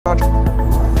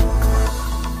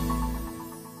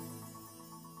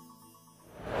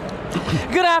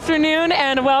Good afternoon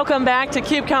and welcome back to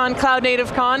KubeCon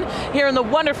CloudNativeCon here in the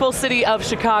wonderful city of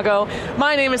Chicago.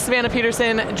 My name is Savannah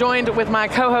Peterson, joined with my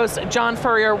co-host John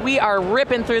Furrier. We are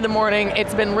ripping through the morning.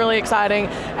 It's been really exciting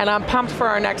and I'm pumped for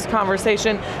our next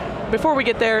conversation. Before we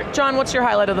get there, John, what's your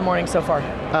highlight of the morning so far?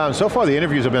 So far the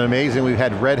interviews have been amazing. We've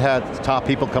had Red Hat top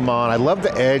people come on. I love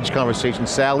the edge conversation.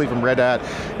 Sally from Red Hat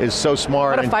is so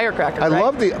smart. What a firecracker, I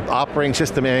love the operating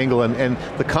system angle and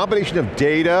the combination of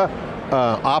data,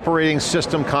 operating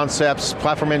system concepts,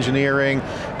 platform engineering,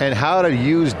 and how to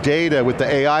use data with the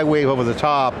AI wave over the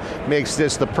top makes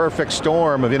this the perfect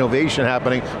storm of innovation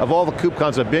happening. Of all the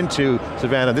KubeCons I've been to,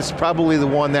 Savannah, this is probably the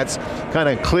one that's kind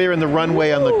of clearing the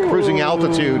runway on the cruising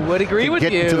altitude. Would agree with you.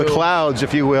 Get into the clouds,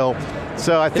 if you will.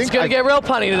 So I think it's going to get real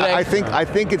punny today. I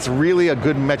think it's really a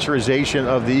good maturization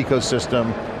of the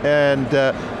ecosystem,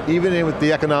 and even with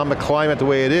the economic climate the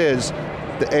way it is,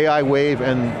 the AI wave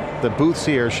and the booths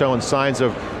here are showing signs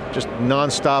of just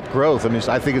non-stop growth. I mean,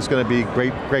 I think it's going to be a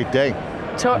great day.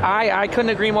 So I couldn't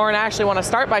agree more, and I actually want to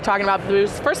start by talking about the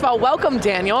booths. First of all, welcome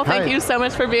Daniel. Thank you so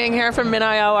much for being here from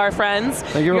MinIO, our friends.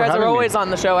 Thank you. You guys are always on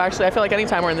the show, actually. I feel like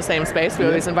anytime we're in the same space, we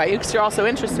always invite you because you're also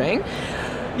interesting.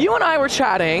 You and I were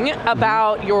chatting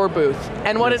about your booth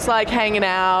and what it's like hanging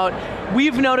out.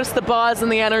 We've noticed the buzz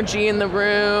and the energy in the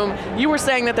room. You were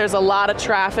saying that there's a lot of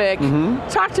traffic.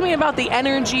 Talk to me about the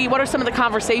energy. What are some of the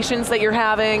conversations that you're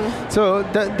having? So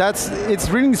it's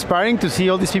really inspiring to see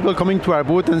all these people coming to our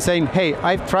booth and saying, hey,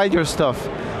 I've tried your stuff.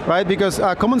 Right, because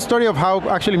a common story of how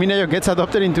actually MinIO gets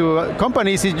adopted into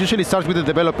companies, it usually starts with the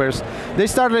developers. They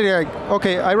start like,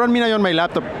 okay, I run MinIO on my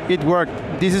laptop, it worked,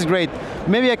 this is great.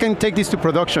 Maybe I can take this to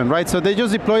production, right? So they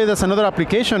just deploy it as another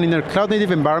application in their cloud native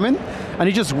environment, and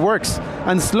it just works.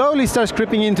 And slowly starts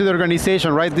creeping into the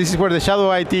organization, right? This is where the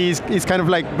shadow IT is kind of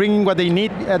like bringing what they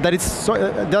need, that's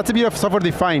a bit of software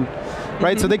defined.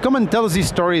 Right, so they come and tell us these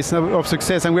stories of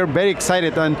success, and we're very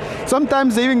excited. And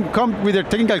sometimes they even come with their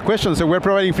technical questions, so we're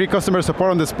providing free customer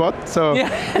support on the spot. So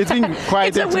it's been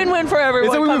quite. It's a win-win for everyone.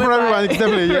 It's a win-win for everyone. It's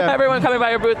definitely everyone coming by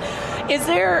your booth. Is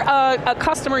there a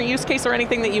customer use case or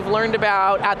anything that you've learned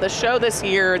about at the show this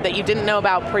year that you didn't know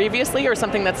about previously, or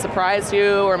something that surprised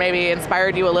you, or maybe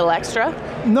inspired you a little extra?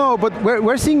 No, but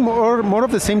we're seeing more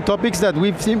of the same topics that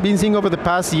we've been seeing over the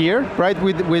past year, right?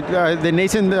 With the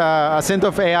nascent ascent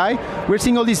of AI. We're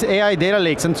seeing all these AI data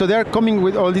lakes, and so they're coming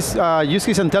with all these use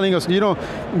cases and telling us, you know,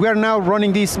 we are now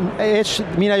running these edge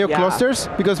MinIO clusters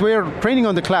because we're training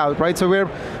on the cloud, right? So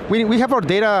we have our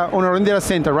data on our own data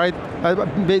center, right?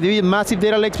 They massive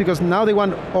data lakes because now they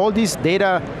want all this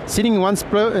data sitting in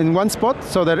one spot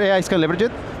so that AIs can leverage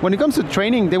it. When it comes to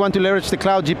training, they want to leverage the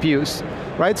cloud GPUs.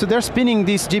 Right, so they're spinning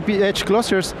these edge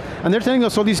clusters, and they're telling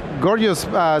us all these gorgeous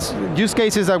use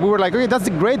cases that we were like, okay, that's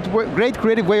a great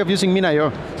creative way of using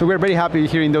MinIO. So we're very happy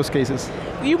hearing those cases.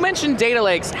 You mentioned data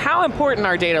lakes. How important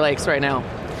are data lakes right now?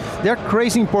 They're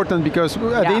crazy important because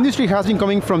the industry has been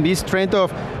coming from this trend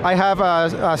of, I have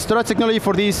a storage technology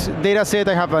for this data set,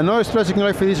 I have another storage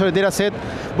technology for this other data set,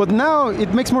 but now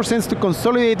it makes more sense to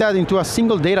consolidate that into a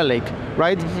single data lake,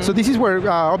 right? So this is where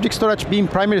object storage being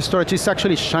primary storage is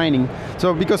actually shining.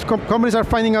 So because companies are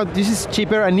finding out this is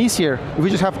cheaper and easier if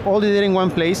we just have all the data in one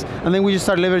place, and then we just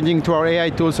start leveraging to our AI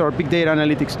tools, our big data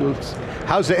analytics tools.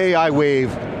 How's the AI wave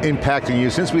impacting you?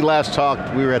 Since we last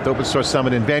talked, we were at the Open Source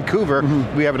Summit in Vancouver,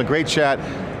 we having a great chat.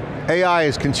 AI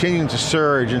is continuing to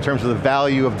surge in terms of the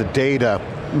value of the data.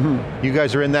 You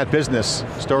guys are in that business,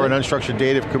 storing unstructured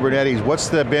data for Kubernetes. What's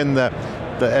been the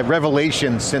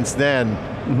revelation since then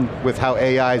with how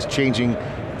AI is changing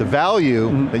the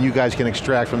value that you guys can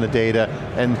extract from the data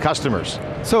and customers?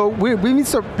 So we've been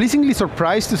pleasingly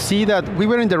surprised to see that we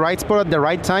were in the right spot at the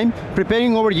right time,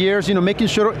 preparing over years, you know, making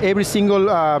sure every single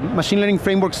machine learning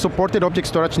framework supported object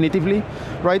storage natively,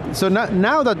 right? So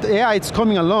now that AI is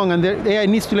coming along and the AI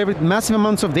needs to leverage massive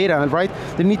amounts of data, right?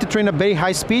 They need to train at very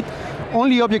high speed.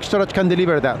 Only object storage can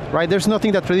deliver that, right? There's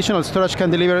nothing that traditional storage can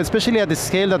deliver, especially at the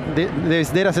scale that these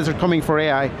data sets are coming for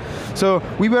AI. So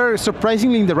we were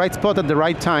surprisingly in the right spot at the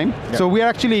right time. So we are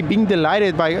actually being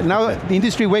delighted by now the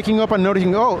industry waking up and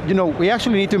noticing, oh, you know, we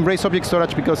actually need to embrace object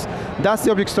storage because that's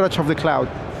the object storage of the cloud.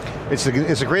 It's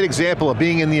a great example of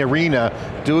being in the arena,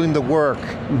 doing the work,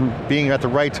 being at the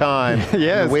right time,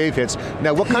 when the wave hits.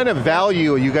 Now what kind of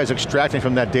value are you guys extracting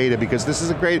from that data? Because this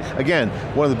is a great, again,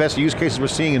 one of the best use cases we're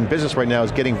seeing in business right now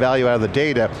is getting value out of the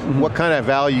data. What kind of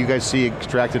value you guys see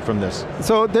extracted from this?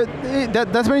 So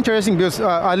that's very interesting because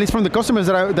at least from the customers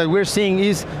that we're seeing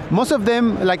is most of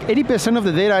them, like 80% of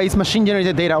the data is machine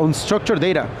generated data, unstructured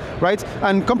data, right?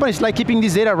 And companies like keeping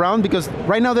this data around because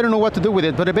right now they don't know what to do with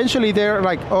it, but eventually they're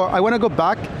like, oh, I want to go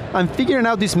back and figuring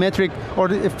out this metric or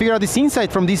figure out this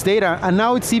insight from this data, and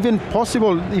now it's even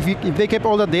possible if they kept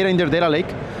all that data in their data lake,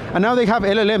 and now they have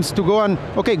LLMs to go and,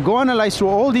 okay, go analyze through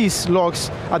all these logs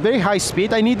at very high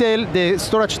speed. I need the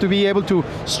storage to be able to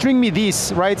string me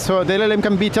this, right? So the LLM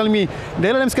can be telling me, the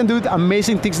LLMs can do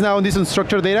amazing things now on this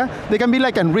unstructured data. They can be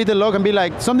like, and read the log and be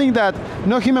like, something that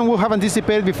no human would have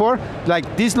anticipated before,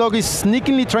 like this log is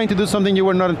sneakily trying to do something you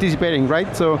were not anticipating,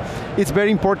 right? So it's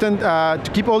very important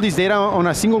to keep all this data on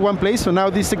a single one place, so now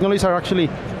these technologies are actually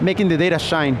making the data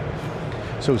shine.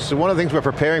 So one of the things we're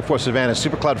preparing for, Savannah,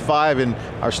 SuperCloud 5 in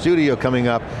our studio coming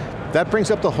up, that brings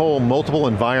up the whole multiple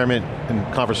environment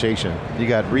and conversation. You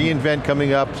got reInvent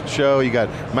coming up, show, you got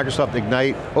Microsoft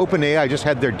Ignite, OpenAI just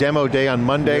had their demo day on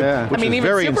Monday, which is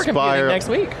very inspiring. Next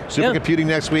week. Supercomputing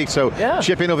next week, so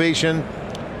chip innovation,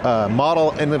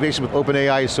 model innovation with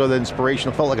OpenAI, so the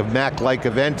inspiration, it felt like a Mac-like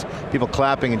event, people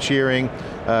clapping and cheering,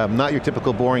 not your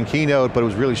typical boring keynote, but it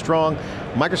was really strong.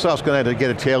 Microsoft's going to get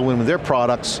a tailwind with their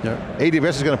products.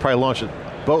 AWS is going to probably launch a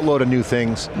boatload of new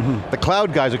things. The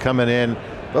cloud guys are coming in.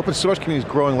 The open source community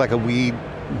is growing like a weed.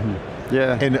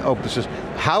 And open source.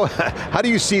 How do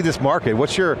you see this market?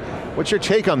 What's your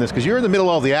take on this? Because you're in the middle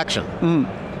of all the action.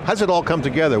 How does it all come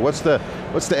together? What's the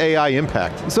AI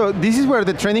impact? So this is where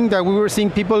the trending that we were seeing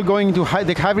people going into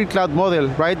the hybrid cloud model,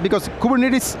 right? Because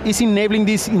Kubernetes is enabling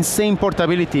this insane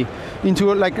portability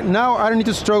into like, now I don't need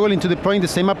to struggle into deploying the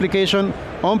same application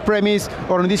on-premise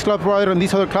or on this cloud provider, on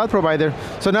this other cloud provider.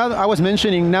 So now I was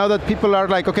mentioning, now that people are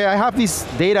like, okay, I have this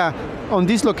data on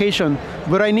this location,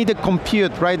 but I need the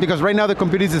compute, right? Because right now the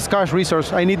compute is a scarce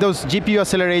resource. I need those GPU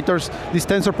accelerators, these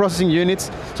tensor processing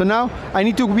units. So now I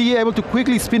need to be able to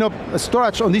quickly spin up a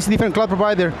storage on this different cloud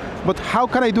provider, but how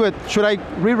can I do it? Should I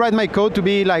rewrite my code to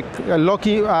be like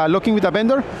locking with a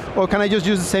vendor, or can I just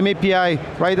use the same API,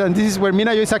 right? And this is where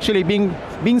MinIO is actually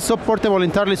being so portable,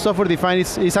 entirely software defined,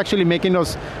 it's actually making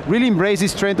us really embrace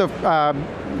this trend of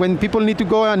when people need to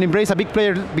go and embrace a big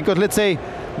player, because let's say,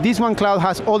 this one cloud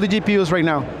has all the GPUs right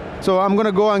now. So I'm going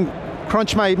to go and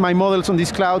crunch my models on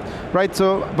this cloud, right?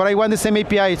 So, but I want the same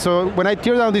API. So when I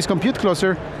tear down this compute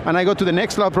cluster and I go to the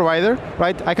next cloud provider,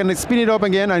 right? I can spin it up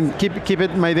again and keep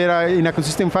my data in a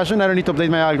consistent fashion. I don't need to update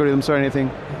my algorithms or anything.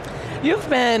 You've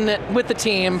been with the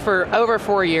team for over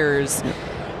 4 years.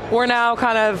 We're now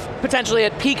kind of potentially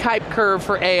at peak hype curve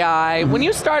for AI. When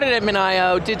you started at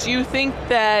MinIO, did you think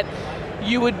that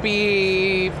you would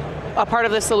be a part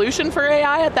of the solution for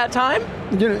AI at that time?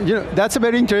 You know, that's a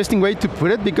very interesting way to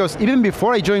put it, because even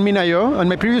before I joined MinIO, on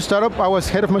my previous startup, I was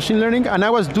head of machine learning, and I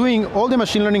was doing all the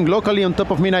machine learning locally on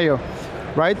top of MinIO.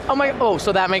 Right?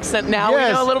 So that makes sense. Now we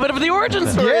know a little bit of the origin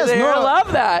story there. I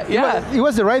love that, It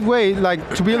was the right way,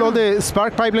 like to build all the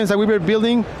Spark pipelines that we were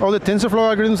building, all the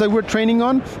TensorFlow algorithms that we were training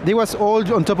on, they was all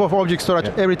on top of object storage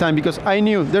every time, because I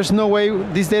knew there's no way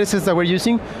these data sets that we're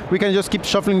using, we can just keep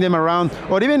shuffling them around,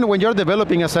 or even when you're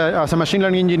developing as a machine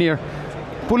learning engineer,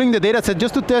 pulling the data set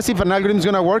just to test if an algorithm is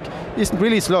going to work is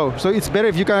really slow. So it's better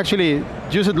if you can actually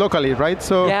use it locally, right?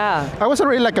 So I was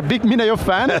already like a big MinIO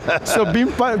fan, so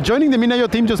joining the MinIO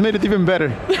team just made it even better.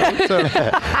 Right? So.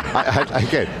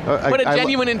 What a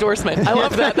genuine endorsement. I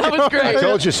love that. That was great. I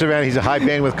told you, Savannah, he's a high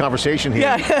bandwidth conversation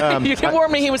here. You can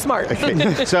warn me he was smart.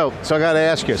 So I got to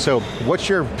ask you, so what's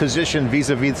your position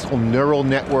vis-a-vis neural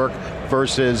network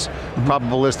versus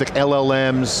probabilistic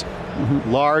LLMs,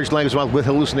 large language models with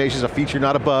hallucinations, a feature,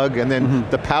 not a bug, and then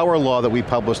the power law that we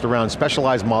published around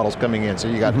specialized models coming in. So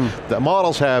you got, the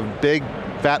models have big,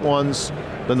 fat ones,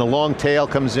 then the long tail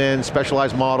comes in,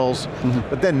 specialized models,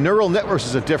 but then neural networks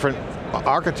is a different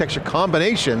architecture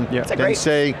combination than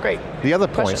say the other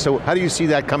point. So how do you see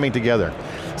that coming together?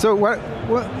 So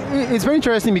it's very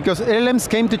interesting because LLMs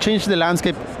came to change the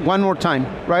landscape one more time,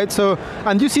 right? So,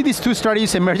 and you see these two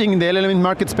strategies emerging in the LLM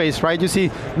market space, right? You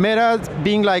see Meta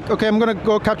being like, okay, I'm going to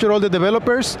go capture all the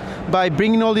developers by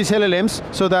bringing all these LLMs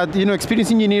so that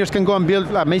experienced engineers can go and build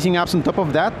amazing apps on top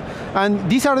of that. And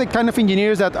these are the kind of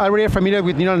engineers that already are familiar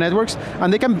with neural networks,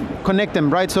 and they can connect them,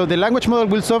 right? So the language model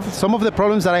will solve some of the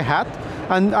problems that I had,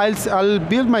 and I'll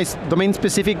build my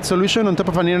domain-specific solution on top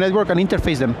of a neural network and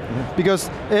interface them, because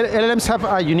LLMs have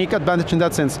a unique advantage in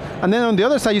that sense. And then on the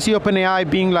other side, you see OpenAI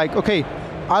being like, okay,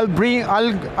 I'll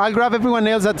grab everyone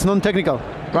else that's non-technical,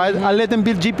 right? I'll let them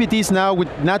build GPTs now with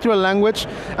natural language,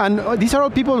 and these are all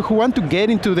people who want to get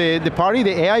into the party,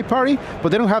 the AI party, but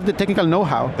they don't have the technical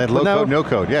know-how. That low code, no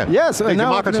code, Yes. They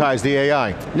democratize the AI.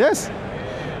 Yes.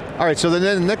 All right, so then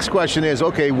the next question is,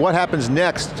 okay, what happens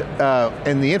next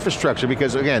in the infrastructure?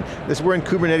 Because again, we're in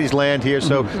Kubernetes land here,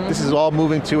 so this is all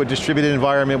moving to a distributed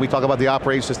environment. We talk about the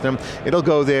operating system. It'll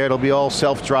go there, it'll be all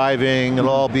self-driving, it'll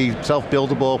all be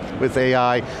self-buildable with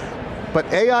AI. but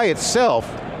AI itself,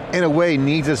 in a way,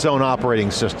 needs its own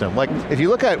operating system. Like, if you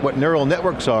look at what neural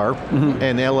networks are,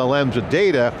 and LLMs with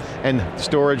data, and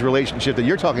storage relationship that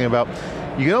you're talking about,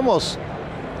 you can almost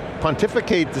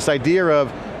pontificate this idea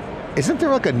of, isn't there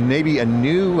like maybe a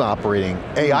new operating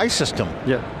AI system?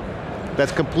 Yeah.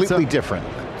 That's completely different.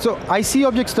 So I see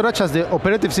object storage as the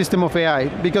operative system of AI,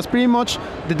 because pretty much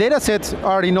the data sets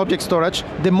are in object storage,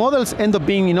 the models end up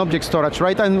being in object storage,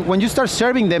 right? And when you start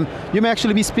serving them, you may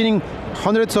actually be spinning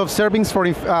hundreds of servers for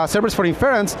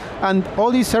inference, and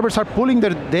all these servers are pulling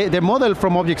their model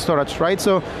from object storage, right?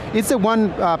 So it's the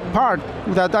one part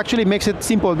that actually makes it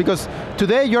simple, because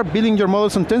today you're building your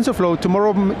models on TensorFlow,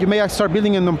 tomorrow you may start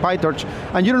building them on PyTorch,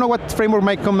 and you don't know what framework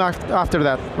might come after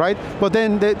that, right? But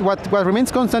then what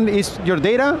remains constant is your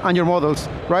data and your models,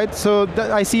 right? So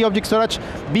I see object storage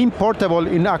being portable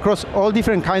across all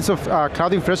different kinds of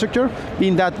cloud infrastructure,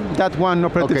 being that one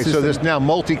operative system. Okay, so this now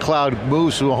multi-cloud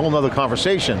moves to a whole other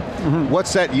conversation.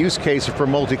 What's that use case for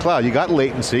multi-cloud? You got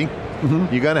latency,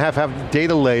 you're going to have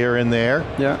data layer in there,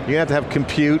 you're going to have to have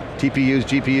compute, TPUs,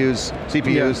 GPUs,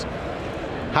 CPUs.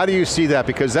 How do you see that?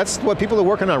 Because that's what people are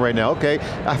working on right now. Okay,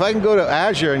 if I can go to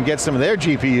Azure and get some of their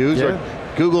GPUs, or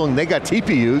Google and they got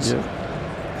TPUs,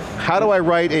 how do I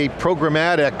write a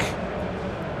programmatic,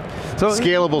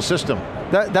 scalable system?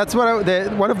 That's what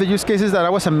one of the use cases that I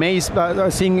was amazed by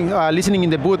seeing, listening in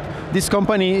the booth. This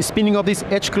company is spinning up these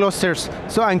edge clusters,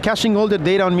 and caching all the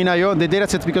data on MinIO, the data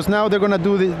sets, because now they're going to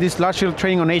do this large-scale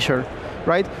training on Azure,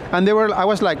 right? And I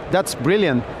was like, that's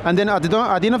brilliant. And then at the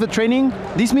end of the training,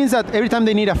 this means that every time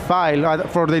they need a file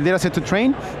for the data set to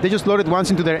train, they just load it once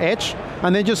into their edge,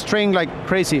 and they just train like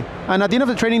crazy. And at the end of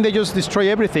the training, they just destroy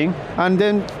everything, and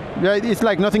then it's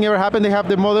like nothing ever happened. They have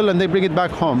the model and they bring it back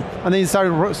home, and then they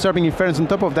start serving inference on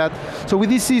top of that. So with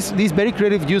these very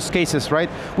creative use cases, right?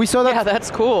 We saw that. Yeah, that's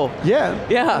cool.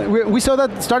 Yeah. We saw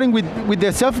that starting with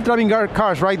the self-driving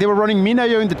cars, right? They were running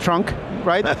MinIO in the trunk,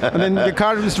 right? And then the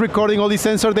car is recording all the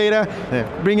sensor data,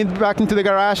 bringing it back into the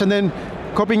garage, and then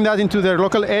copying that into their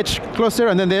local edge cluster,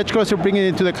 and then the edge cluster bringing it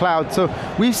into the cloud. So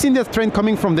we've seen that trend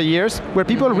coming from the years, where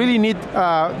people really need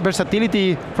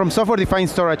versatility from software-defined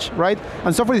storage, right?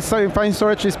 And software-defined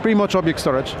storage is pretty much object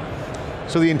storage.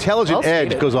 So the intelligent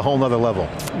edge goes a whole nother level.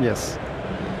 Yes.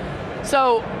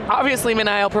 So obviously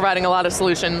MinIO providing a lot of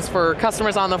solutions for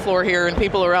customers on the floor here and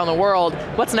people around the world.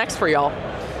 What's next for y'all?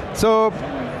 So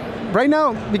right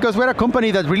now, because we're a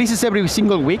company that releases every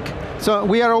single week, so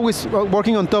we are always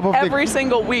working on top of every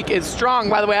single week is strong,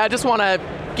 by the way. I just want to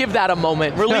give that a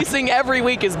moment. Releasing every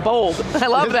week is bold. I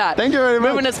love that. Thank you very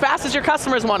much. Moving as fast as your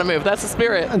customers want to move. That's the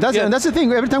spirit. And that's the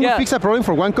thing. Every time we fix a problem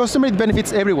for one customer, it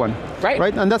benefits everyone.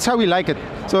 Right? And that's how we like it.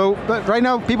 So but right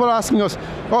now, people are asking us,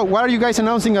 oh, what are you guys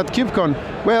announcing at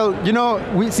KubeCon? Well,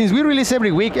 since we release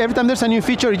every week, every time there's a new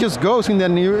feature, it just goes in the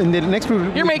next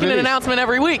release. You're making an announcement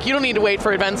every week. You don't need to wait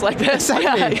for events like this.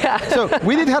 Exactly. So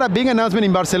we did have a big announcement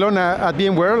in Barcelona at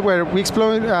VMworld, where we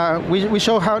explain, we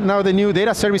show how now the new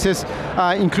data services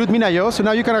include MinIO. So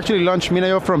now you can actually launch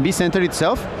MinIO from vCenter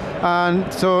itself,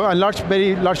 and so a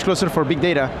very large cluster for big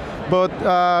data. But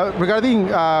regarding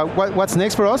what's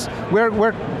next for us,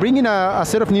 we're bringing a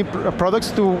set of new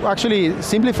products to actually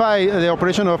simplify the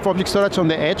operation of object storage on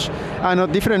the edge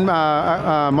and different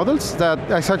models.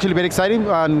 That's actually very exciting,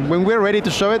 and when we're ready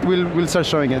to show it, we'll start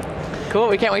showing it. Cool,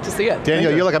 we can't wait to see it.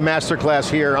 Daniel, you're like a master class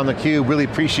here on theCUBE, really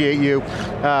appreciate you.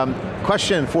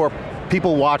 Question for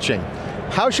people watching.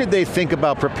 How should they think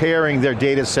about preparing their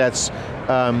data sets?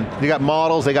 They got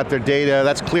models, they got their data,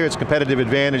 that's clear, it's a competitive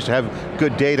advantage to have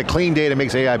good data. Clean data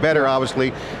makes AI better,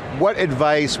 obviously. What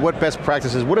advice, what best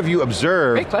practices, what have you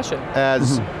observed Great question.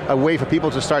 As a way for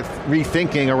people to start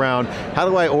rethinking around, how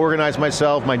do I organize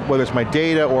myself, whether it's my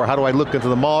data, or how do I look into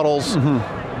the models?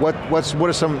 What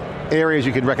are some areas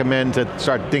you could recommend to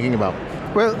start thinking about?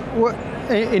 Well,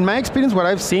 in my experience, what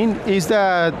I've seen is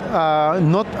that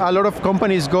not a lot of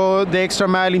companies go the extra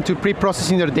mile into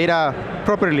pre-processing their data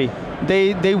properly.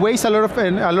 They waste a lot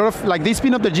of, like they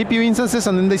spin up the GPU instances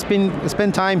and then they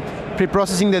spend time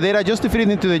pre-processing the data just to fit it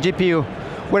into the GPU.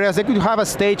 Whereas they could have a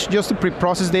stage just to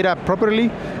pre-process data properly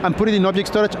and put it in object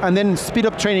storage and then speed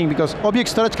up training, because object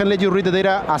storage can let you read the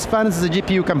data as fast as the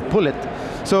GPU can pull it.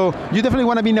 So you definitely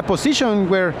want to be in a position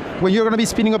where when you're going to be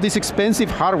spinning up this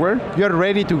expensive hardware, you're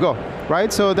ready to go,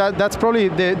 right? So that's probably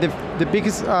the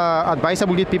biggest advice I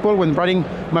will give people when writing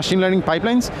machine learning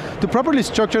pipelines, to properly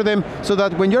structure them so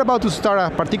that when you're about to start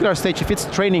a particular stage, if it's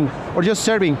training or just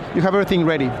serving, you have everything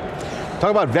ready. Talk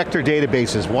about vector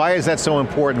databases. Why is that so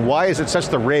important? Why is it such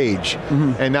the rage?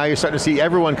 And now you're starting to see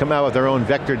everyone come out with their own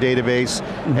vector database,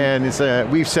 and it's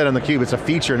we've said on theCUBE, it's a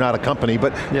feature, not a company,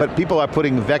 but people are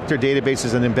putting vector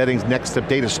databases and embeddings next to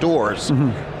data stores.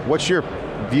 What's your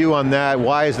view on that?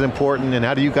 Why is it important, and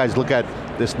how do you guys look at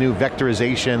this new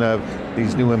vectorization of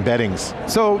these new embeddings?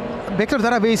 So, vector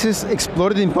databases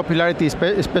exploded in popularity,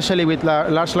 especially with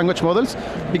large language models,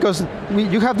 because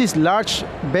you have these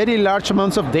very large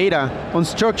amounts of data on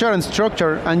structure,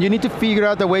 and you need to figure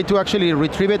out a way to actually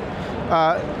retrieve it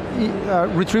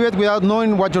without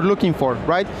knowing what you're looking for,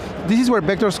 right? This is where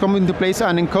vectors come into place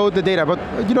and encode the data, but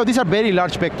these are very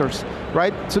large vectors,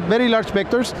 right? So very large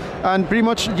vectors, and pretty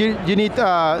much you need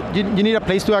a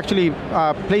place to actually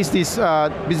place this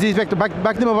vector,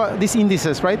 back them up, these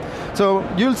indices, right? So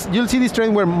you'll see this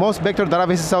trend where most vector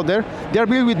databases out there, they're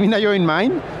built with MinIO in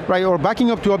mind, right, or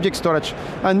backing up to object storage.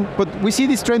 But we see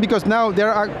this trend because now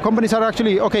companies are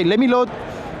actually, okay, let me load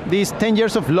these 10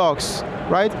 years of logs,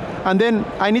 right? And then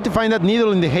I need to find that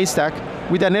needle in the haystack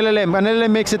with an LLM. An LLM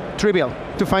makes it trivial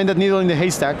to find that needle in the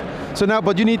haystack. So now,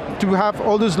 but you need to have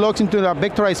all those logs into a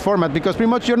vectorized format, because pretty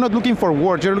much you're not looking for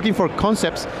words, you're looking for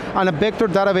concepts, and a vector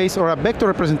database or a vector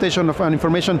representation of an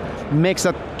information makes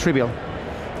that trivial.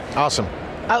 Awesome.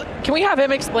 Can we have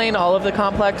him explain all of the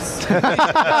complex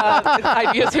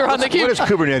ideas here on theCUBE? What is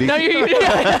Kubernetes? No,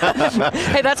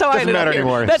 hey, that's how I ended up here.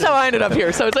 Anymore. That's how I ended up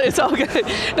here, so it's all good.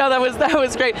 No, that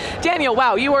was great. Daniel,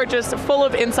 wow, you are just full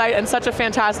of insight and such a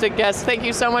fantastic guest. Thank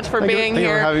you so much for being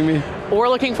here. Thank you for having me. We're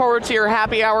looking forward to your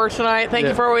happy hour tonight. Thank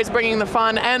you for always bringing the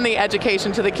fun and the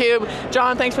education to theCUBE.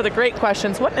 John, thanks for the great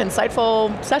questions. What an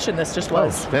insightful session this just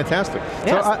was. Fantastic.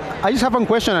 Yes. So I just have one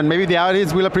question, and maybe the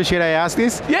audience will appreciate I ask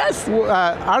this. Yes.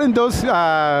 Aren't those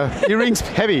earrings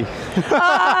heavy? They're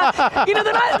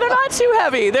not too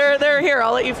heavy. They're here,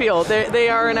 I'll let you feel. They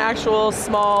are an actual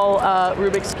small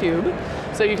Rubik's Cube,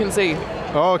 so you can see.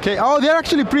 Okay, oh, they're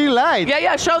actually pretty light.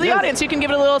 Yeah, show the audience. You can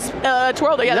give it a little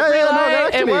twirl there. Yeah, they're pretty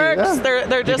light, it works. Yeah.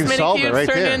 They're just mini cubes right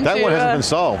turned there. into... That one hasn't been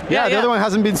solved. Yeah, the other one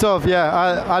hasn't been solved,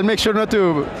 yeah. I'll make sure not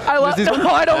to... I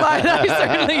don't mind, I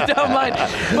certainly don't mind.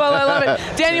 Well, I love it.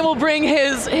 Daniel will bring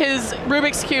his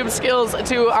Rubik's Cube skills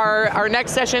to our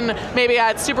next session, maybe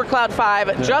at SuperCloud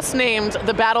 5, just named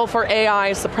the Battle for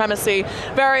AI Supremacy.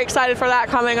 Very excited for that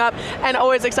coming up, and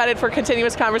always excited for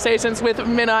continuous conversations with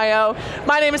MinIO.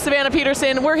 My name is Savannah Peterson.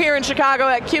 We're here in Chicago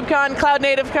at KubeCon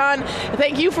CloudNativeCon.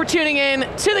 Thank you for tuning in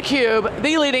to theCUBE,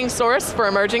 the leading source for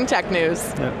emerging tech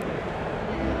news. Yeah.